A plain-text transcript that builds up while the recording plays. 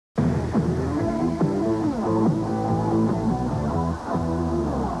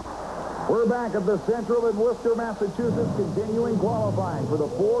back at the Centrum in Worcester, Massachusetts, continuing qualifying for the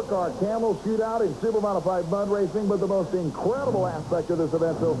 4-car Camel Shootout in Super Modified Mud Racing. But the most incredible aspect of this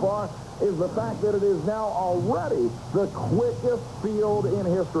event so far is the fact that it is now already the quickest field in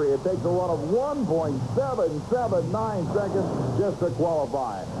history. It takes a run of 1.779 seconds just to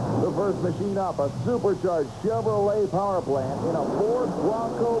qualify. The first machine up, a supercharged Chevrolet power plant in a Ford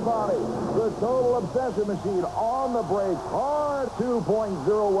Bronco body. The Total Obsession machine on the brakes hard.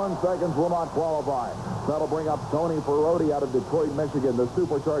 2.01 seconds will not qualify. That'll bring up Tony Ferrotti out of Detroit, Michigan. The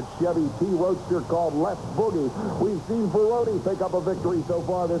supercharged Chevy T-Roadster called Let's Boogie. We've seen Ferrotti pick up a victory so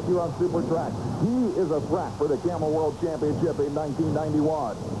far this year on Super Trax. He is a threat for the Camel World Championship in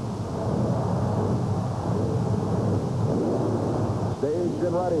 1991. Staged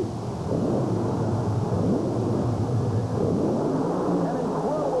and ready. An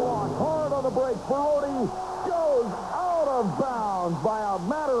incredible launch. Hard on the brakes. Ferrotti goes out of bounds by a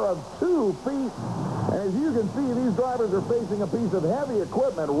matter of 2 feet. And as you can see, these drivers are facing a piece of heavy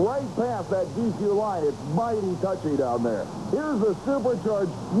equipment right past that DQ line. It's mighty touchy down there. Here's the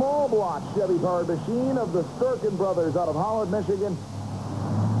supercharged small block Chevy-powered machine of the Sturken brothers out of Holland, Michigan.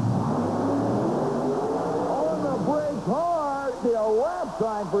 On the brakes hard. The lap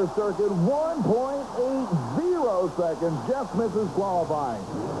time for Sturken, 1.80 seconds. Just misses qualifying.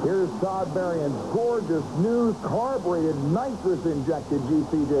 Here's Todd Berrien's gorgeous new carbureted nitrous-injected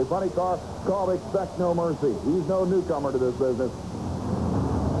GCJ funny car called Expect No Mercy. He's no newcomer to this business.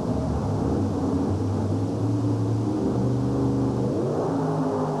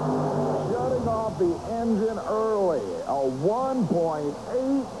 Shutting off the engine early. A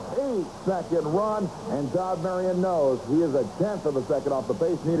 1.88-second run, and Todd Berrien knows he is a tenth of a second off the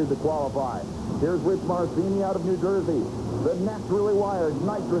pace needed to qualify. Here's Rich Marcini out of New Jersey. The naturally wired,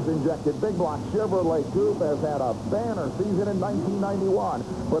 nitrous-injected big block Chevrolet Coupe has had a banner season in 1991,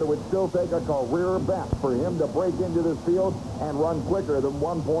 but it would still take a career best for him to break into this field and run quicker than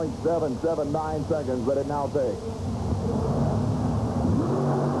 1.779 seconds that it now takes.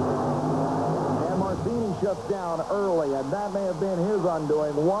 And Marcini shuts down early, and that may have been his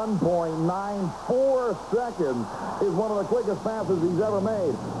undoing. 1.94 seconds is one of the quickest passes he's ever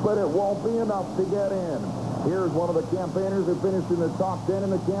made, but it won't be enough to get in. Here's one of the campaigners who finished in the top 10 in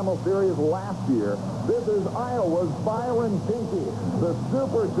the Camel Series last year. This is Iowa's Byron Tinky, the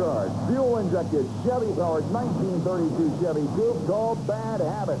supercharged, fuel-injected, Chevy-powered 1932 Chevy Coupe called Bad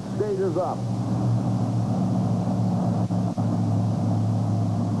Habit. Stages up.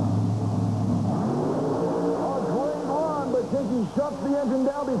 Tinky shuts the engine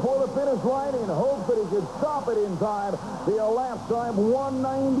down before the finish line in hopes that he could stop it in time. The elapsed time,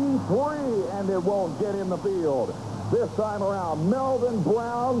 193, and it won't get in the field. This time around, Melvin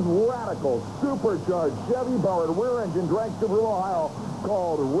Brown's radical, supercharged, Chevy-powered rear-engine dragster from Ohio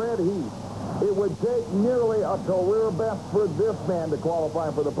called Red Heat. It would take nearly a career best for this man to qualify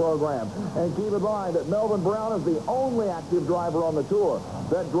for the program. And keep in mind that Melvin Brown is the only active driver on the tour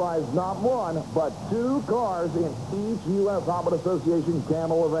that drives not one, but 2 cars in each U.S. Hobbit Association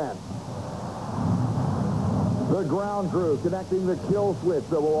Camel event. The ground crew connecting the kill switch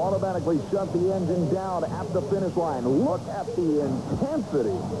that will automatically shut the engine down at the finish line. Look at the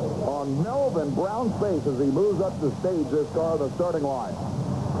intensity on Melvin Brown's face as he moves up to stage this car on the starting line.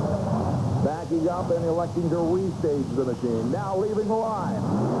 Backing up and electing to restage the machine. Now leaving the line.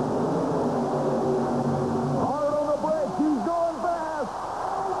 Hard on the brakes. He's going fast.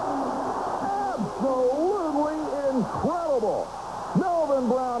 Absolutely incredible. Melvin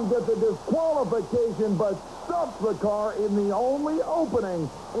Brown gets a disqualification, but stops the car in the only opening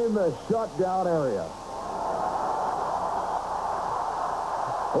in the shutdown area.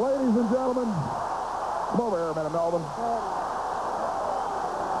 Ladies and gentlemen, come over here a minute, Melvin.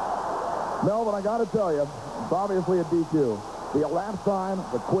 Melvin, I got to tell you, it's obviously a DQ. The elapsed time,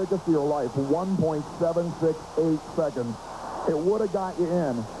 the quickest of your life, 1.768 seconds. It would have got you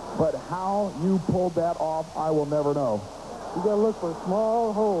in, but how you pulled that off, I will never know. You got to look for a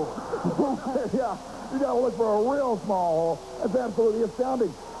small hole. Yeah, you got to look for a real small hole. That's absolutely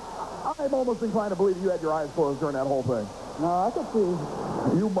astounding. I'm almost inclined to believe you had your eyes closed during that whole thing. No, I could see.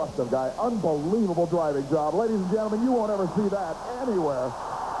 You must have, guy. Unbelievable driving job. Ladies and gentlemen, you won't ever see that anywhere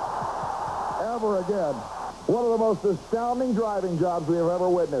ever again. One of the most astounding driving jobs we have ever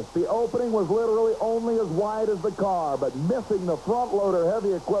witnessed. The opening was literally only as wide as the car, but missing the front loader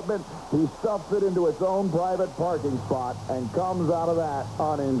heavy equipment, he stuffs it into its own private parking spot and comes out of that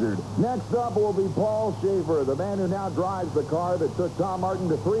uninjured. Next up will be Paul Schaefer, the man who now drives the car that took Tom Martin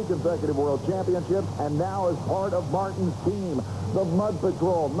to 3 consecutive world championships and now is part of Martin's team. The Mud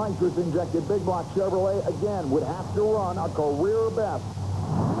Patrol nitrous-injected big block Chevrolet, again, would have to run a career best.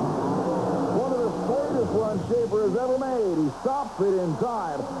 fastest run Schaefer has ever made. He stops it in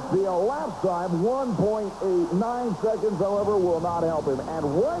time. The elapsed time, 1.89 seconds, however, will not help him.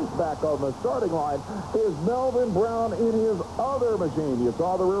 And right back on the starting line is Melvin Brown in his other machine. You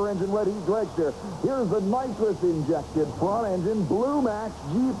saw the rear engine red heat dragster. Here's the nitrous-injected front engine Blue Max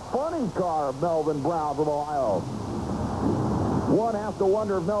Jeep funny car of Melvin Brown from Ohio. One has to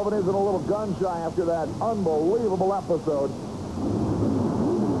wonder if Melvin isn't a little gun-shy after that unbelievable episode.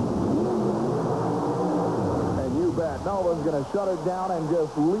 And you bet Melvin's going to shut it down and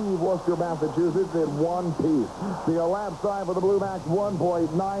just leave Worcester, Massachusetts in one piece. The elapsed time for the Blue Max,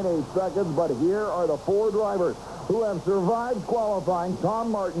 1.98 seconds, but here are the four drivers who have survived qualifying: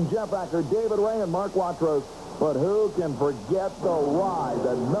 Tom Martin, Jeff Acker, David Ray, and Mark Watros. But who can forget the ride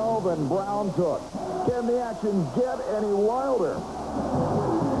that Melvin Brown took? Can the action get any wilder?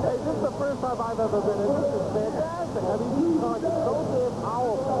 Hey, this is the first time I've ever been in. This is fantastic. I mean, these cars are so damn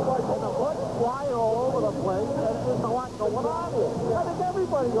powerful. And the blood's flying all over the place. And there's a lot going on here. I think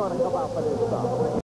everybody's going to come out for this stuff.